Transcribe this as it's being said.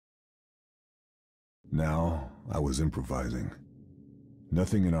Now, I was improvising.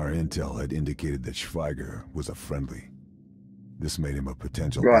 Nothing in our intel had indicated that Schweiger was a friendly. This made him a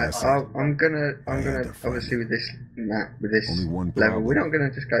potential asset. I'm gonna obviously with this map, with this level, we're not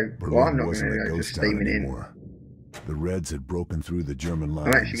gonna just go. Well, I'm not gonna go just steaming in. The Reds had broken through the German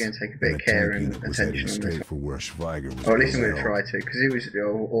lines. I'm actually going to take a bit of care and attention on this. For where Schweiger was at least I'm going to try to, because it was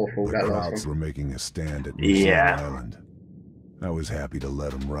awful that last one. Were making a stand at Island. I was happy to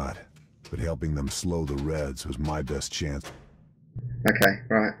let them rot, but helping them slow the Reds was my best chance. Okay,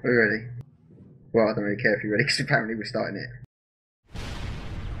 right, we're ready. Well, I don't really care if you're ready, because apparently we're starting it.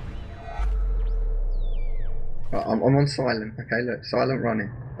 Right, I'm on silent. Okay, look, silent running.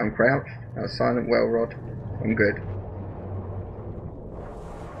 I'm crouched. Silent well rod. I'm good.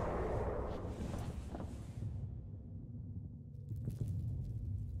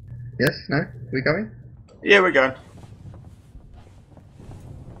 Yes? No? We going? Yeah, we're going.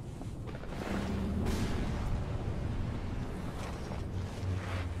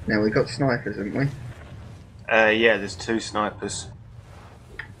 Now we've got snipers, haven't we? Yeah, there's 2 snipers.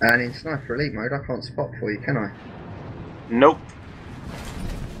 And in Sniper Elite mode, I can't spot for you, can I? Nope.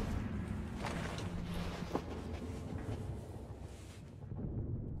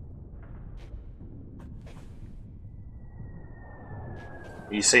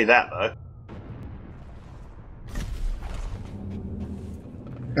 You see that though?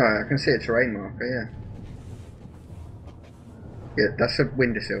 Oh, I can see a terrain marker, yeah. Yeah, that's a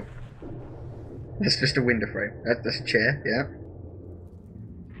windowsill. That's just a window frame. That's a chair, yeah.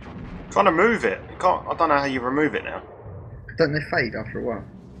 Trying to move it. You can't. I don't know how you remove it now. Don't they fade after a while?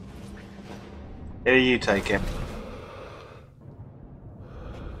 Here you take him.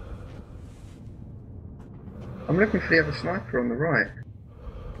 I'm looking for the other sniper on the right.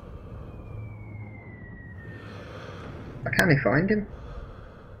 Can he find him?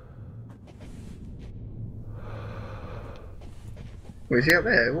 Well, is he up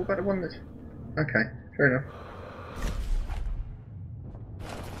there? What about the one that's... Okay, fair enough.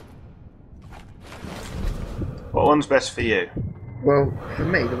 What one's best for you? Well, for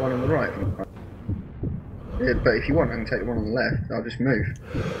me, the one on the right. Yeah, but if you want, I can take the one on the left. I'll just move.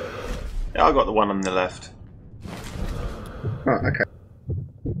 Yeah, I got the one on the left. Oh, okay.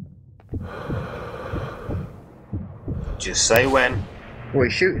 Just say when. Well,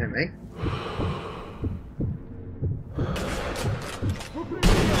 he's shooting at me.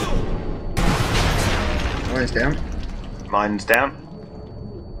 Mine's down. Mine's down.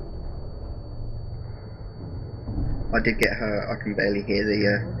 I did get hurt. I can barely hear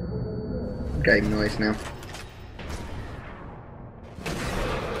the game noise now.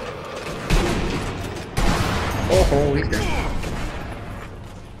 Oh, he's down.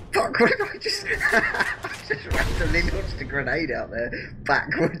 Fuck, what did I just... I just randomly launched a grenade out there,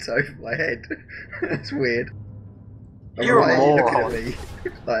 backwards over my head. That's weird. You're a moron. Looking at me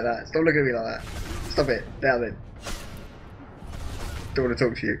like that. Stop looking at me like that. Stop it. Down then. Don't want to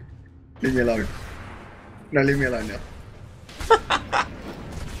talk to you. Leave me alone. No, leave me alone now.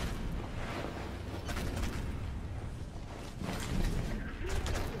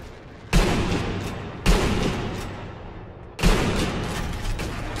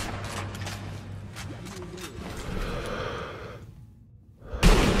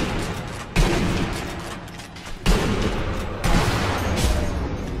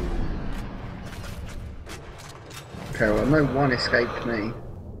 Okay, well, no one escaped me.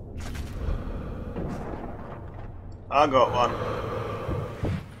 I got one.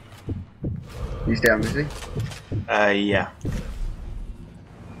 He's down, is he? Yeah.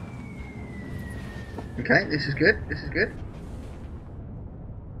 Okay, this is good. This is good.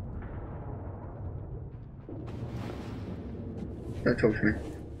 Don't talk to me.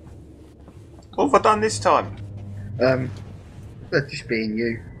 What have I done this time? That's just being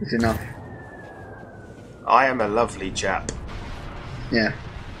you is enough. I am a lovely chap. Yeah.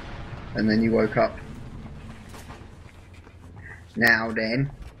 And then you woke up. Now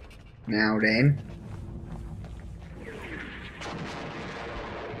then. Now then.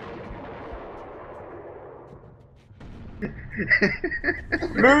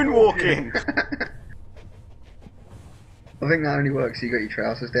 Moonwalking! I think that only works if you got your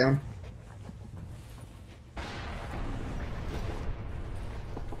trousers down.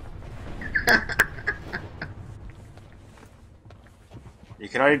 You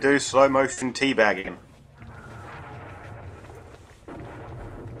can only do slow motion teabagging.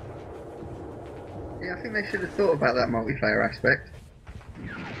 Yeah, I think they should have thought about that multiplayer aspect.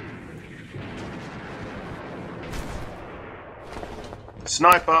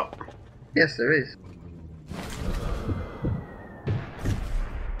 Sniper! Yes, there is.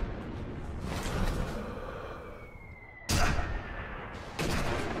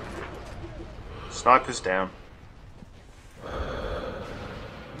 Sniper's down.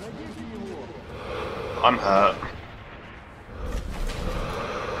 I'm hurt.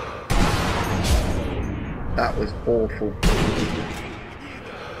 That was awful.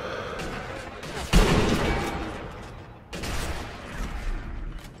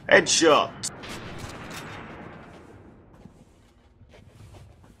 Headshot.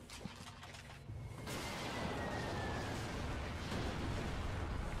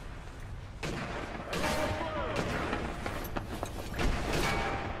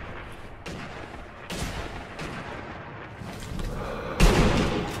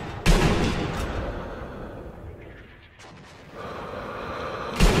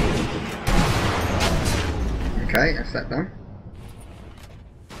 Okay, that's that done.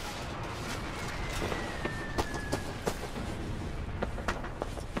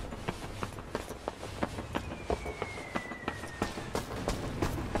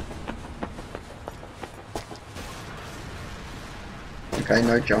 Okay,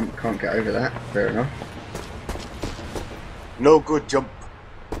 no jump, can't get over that, fair enough. No good jump.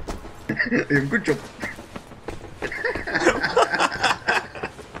 Good job.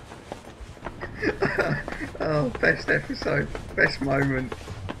 Oh, best episode, best moment.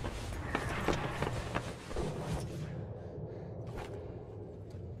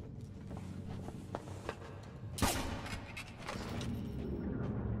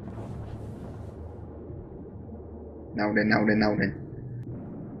 Now then.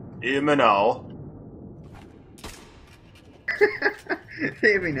 Hear me now.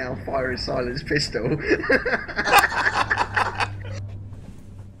 Hear me now, fire a silence pistol.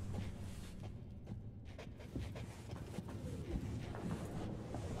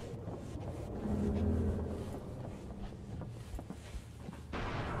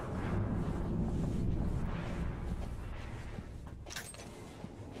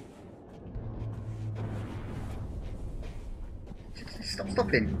 Stop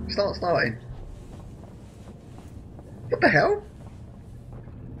stopping. Starting. What the hell?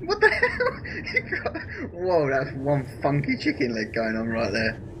 What the hell? Whoa, that's one funky chicken leg going on right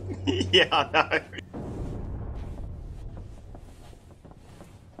there. Yeah, I know.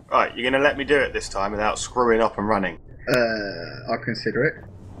 Right, you're gonna let me do it this time without screwing up and running. I'll consider it.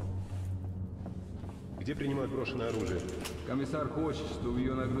 Где принимают брошенное оружие? Комиссар хочет, чтобы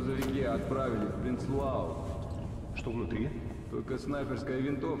ее на грузовике отправили в Принцлау. Что внутри? Только снайперская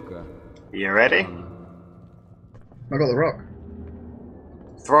винтовка. You ready? I got the rock.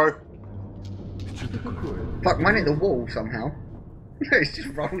 Throw. Что такое? Fuck, mine hit the wall somehow. It's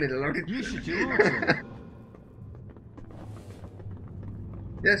just rolling along. Ищите лучше.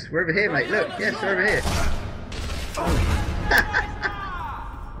 Yes, we're over here, mate. Look, yes, we're over here.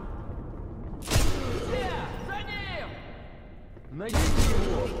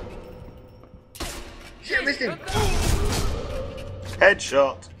 Shit, I missed him.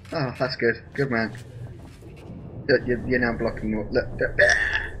 Headshot. Oh, that's good. Good man. You're now blocking more. Look,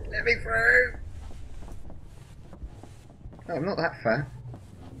 let me through. Oh, I'm not that far.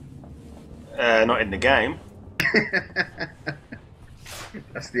 Not in the game.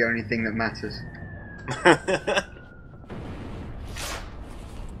 That's the only thing that matters.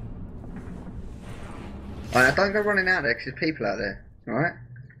 Alright, now don't go running out there because there's people out there. Alright?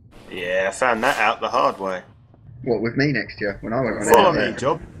 Yeah, I found that out the hard way. What, with me next year when I went running Follow out me, there?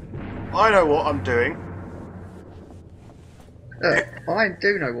 Job. I know what I'm doing. Look, I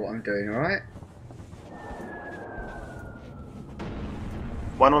do know what I'm doing, alright?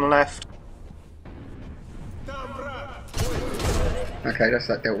 One on the left. Okay, that's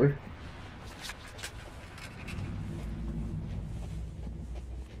that dealt with.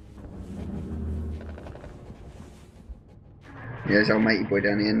 Yeah, there's old matey boy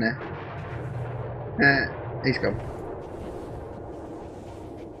down the end there. He's gone.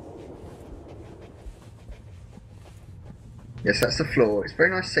 Yes, that's the floor. It's very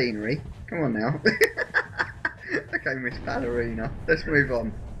nice scenery. Come on now. Okay, Miss Ballerina. Let's move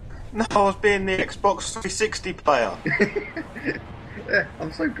on. No, I was being the Xbox 360 player. Yeah,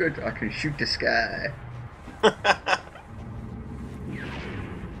 I'm so good. I can shoot the sky.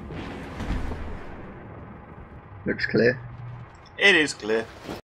 Looks clear. It is clear.